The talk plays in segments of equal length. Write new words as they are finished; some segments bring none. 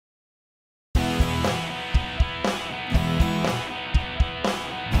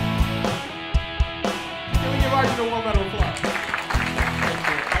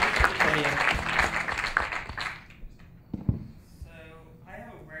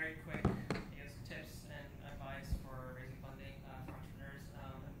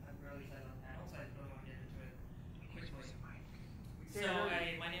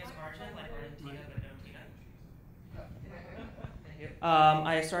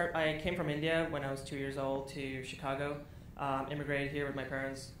I came from India when I was 2 years old to Chicago. Immigrated here with my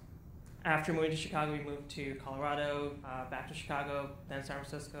parents. After moving to Chicago, we moved to Colorado, back to Chicago, then San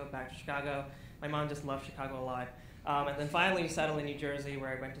Francisco, back to Chicago. My mom just loved Chicago a lot. And then finally settled in New Jersey,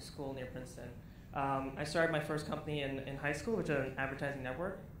 where I went to school near Princeton. I started my first company in high school, which is an advertising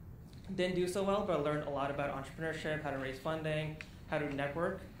network. Didn't do so well, but I learned a lot about entrepreneurship, how to raise funding, how to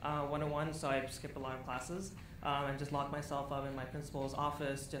network 101, so I skipped a lot of classes and just locked myself up in my principal's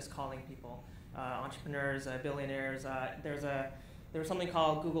office, just calling people, entrepreneurs, billionaires. There was something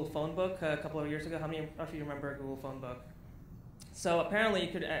called Google Phone Book a couple of years ago. How many of you remember Google Phone Book? So apparently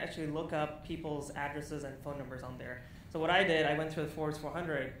you could actually look up people's addresses and phone numbers on there. So what I did, I went through the Forbes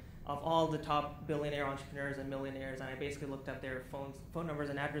 400 of all the top billionaire entrepreneurs and millionaires, and I basically looked up their phone numbers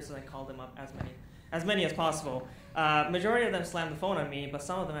and addresses and called them up as many as possible. Majority of them slammed the phone on me, but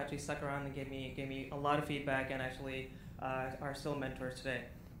some of them actually stuck around and gave me a lot of feedback and actually are still mentors today.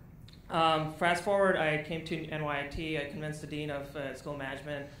 Fast forward, I came to NYIT. I convinced the Dean of School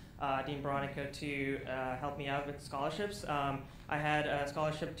Management, Dean Veronica, to help me out with scholarships. I had a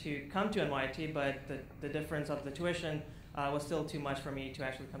scholarship to come to NYIT, but the difference of the tuition was still too much for me to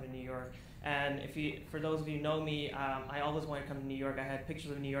actually come to New York. And for those of you who know me, I always wanted to come to New York. I had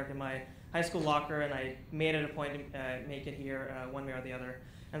pictures of New York in my high school locker, and I made it a point to make it here one way or the other.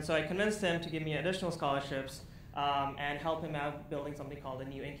 And so I convinced him to give me additional scholarships and help him out building something called a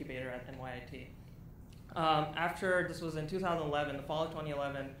new incubator at NYIT. After, this was in 2011, the fall of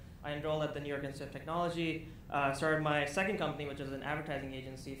 2011, I enrolled at the New York Institute of Technology, started my second company, which is an advertising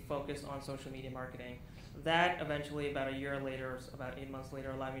agency focused on social media marketing. That eventually, about a year later, about 8 months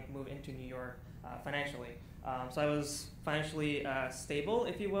later, allowed me to move into New York financially. So I was financially stable,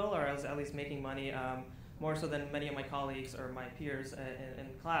 if you will, or I was at least making money, more so than many of my colleagues or my peers in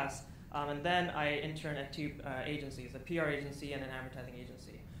class. And then I interned at two agencies, a PR agency and an advertising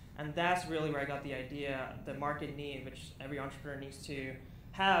agency. And that's really where I got the idea, the market need, which every entrepreneur needs to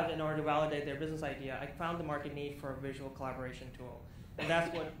have in order to validate their business idea. I found the market need for a visual collaboration tool. And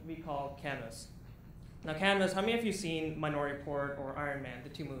that's what we call Canvas. Now Canvas, how many of you seen Minority Report or Iron Man, the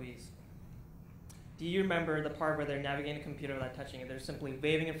two movies? Do you remember the part where they're navigating a computer without touching it? They're simply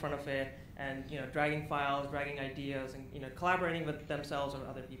waving in front of it and dragging files, dragging ideas, and collaborating with themselves or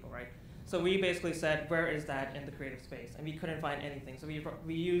other people, right? So we basically said, where is that in the creative space? And we couldn't find anything. So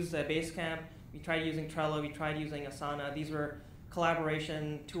we used Basecamp, we tried using Trello, we tried using Asana. These were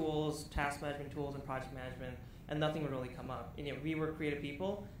collaboration tools, task management tools, and project management, and nothing would really come up. We were creative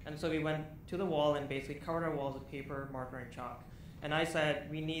people, and so we went to the wall and basically covered our walls with paper, marker, and chalk. And I said,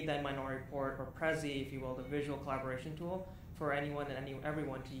 we need that Minority Report, or Prezi, if you will, the visual collaboration tool for anyone and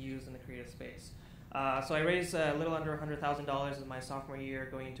everyone to use in the creative space. So I raised a little under $100,000 in my sophomore year,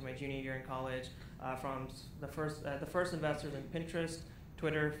 going into my junior year in college, from the first investors in Pinterest,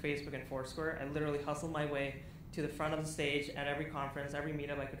 Twitter, Facebook, and Foursquare. I literally hustled my way to the front of the stage at every conference, every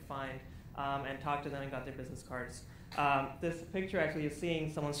meetup I could find, and talked to them and got their business cards. This picture actually is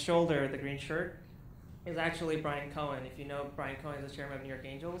seeing someone's shoulder, the green shirt, is actually Brian Cohen. If you know Brian Cohen is the chairman of New York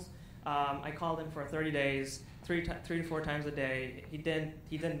Angels. I called him for 30 days, three to four times a day. He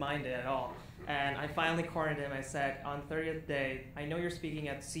didn't mind it at all. And I finally cornered him. I said, on 30th day, I know you're speaking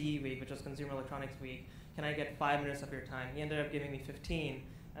at CE Week, which was Consumer Electronics Week. Can I get 5 minutes of your time? He ended up giving me 15.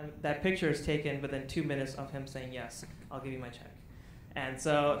 And that picture is taken within 2 minutes of him saying, yes, I'll give you my check. And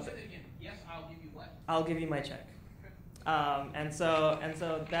so, yes, I'll give you what? I'll give you my check. And so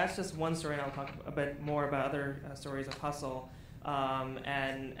that's just one story, and I'll talk a bit more about other stories of hustle.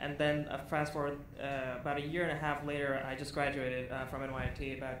 And then fast forward about a year and a half later, I just graduated from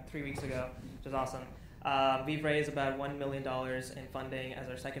NYIT about 3 weeks ago, which is awesome. We've raised about $1 million in funding as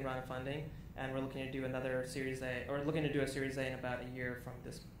our second round of funding, and we're looking to do another Series A, or looking to do a Series A in about a year from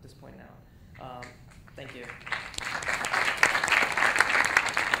this point now. Thank you.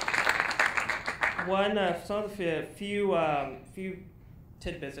 Some of the few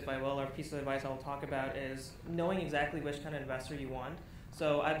tidbits, if I will, or pieces of advice I'll talk about is knowing exactly which kind of investor you want.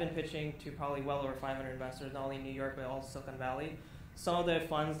 So I've been pitching to probably well over 500 investors, not only in New York, but also Silicon Valley. Some of the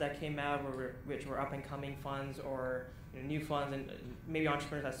funds that came out which were up-and-coming funds or new funds, and maybe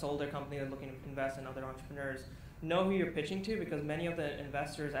entrepreneurs that sold their company and looking to invest in other entrepreneurs. Know who you're pitching to, because many of the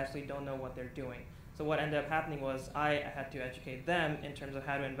investors actually don't know what they're doing. So what ended up happening was I had to educate them in terms of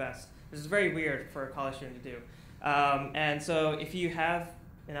how to invest. This is very weird for a college student to do. And so if you have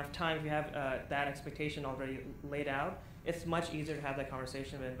enough time, if you have that expectation already laid out, it's much easier to have that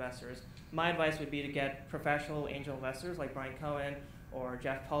conversation with investors. My advice would be to get professional angel investors like Brian Cohen or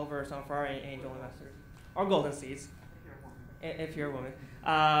Jeff Pulver, some of our angel investors, or Golden Seeds. if you're a woman,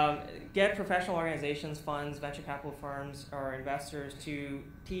 get professional organizations, funds, venture capital firms, or investors to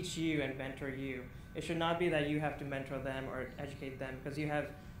teach you and mentor you. It should not be that you have to mentor them or educate them, because you have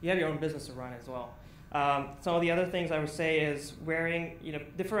your own business to run as well. Some of the other things I would say is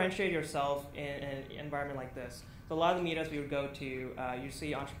differentiate yourself in an environment like this. So a lot of the meetups we would go to, you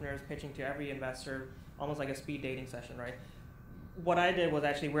see entrepreneurs pitching to every investor, almost like a speed dating session, right? What I did was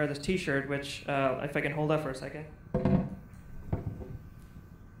actually wear this T-shirt, which if I can hold up for a second.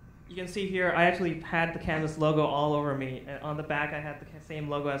 You can see here, I actually had the Canvas logo all over me. And on the back, I had the same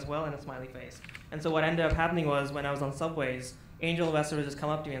logo as well and a smiley face. And so what ended up happening was when I was on subways, angel investors would just come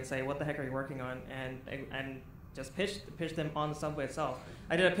up to me and say, "What the heck are you working on?" And just pitch them on the subway itself.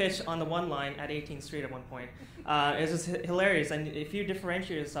 I did a pitch on the one line at 18th Street at one point. It's just hilarious. And if you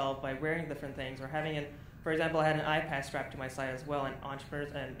differentiate yourself by wearing different things or having for example, I had an iPad strapped to my side as well, and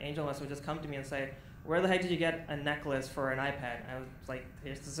entrepreneurs and angel investors would just come to me and say, "Where the heck did you get a necklace for an iPad?" And I was like,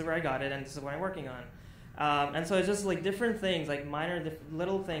 "This is where I got it, and this is what I'm working on." And so it's just like different things, like minor,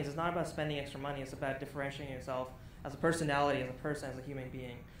 little things. It's not about spending extra money. It's about differentiating yourself as a personality, as a person, as a human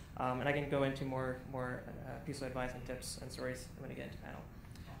being. And I can go into more pieces of advice and tips and stories when I get into panel.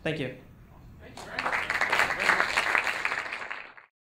 Thank you. Thank you very much.